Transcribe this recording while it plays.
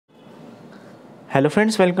Hello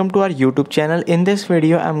friends, welcome to our YouTube channel. In this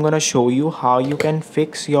video I'm gonna show you how you can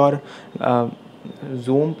fix your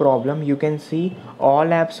zoom problem. You can see all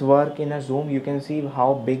apps work in a zoom. You can see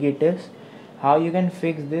how big it is. How you can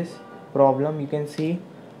fix this problem. You can see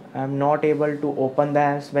I'm not able to open the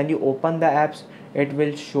apps. When you open the apps, it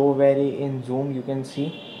will show very in zoom. You can see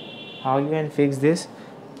how you can fix this.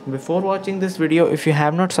 Before watching this video, if you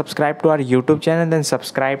have not subscribed to our YouTube channel, then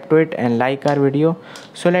subscribe to it and like our video.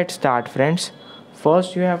 So let's start friends.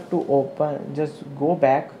 First you have to just go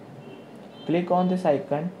back, click on this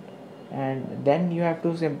icon, and then you have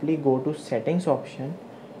to simply go to settings option,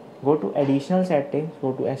 go to additional settings,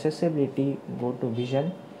 go to accessibility, go to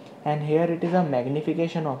vision, and here it is a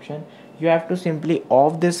magnification option. You have to simply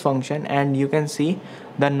off this function and you can see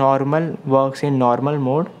the normal works in normal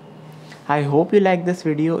mode. I hope you like this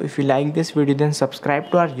video. If you like this video, then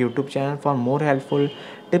subscribe to our YouTube channel for more helpful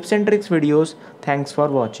tips and tricks videos. Thanks for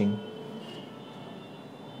watching.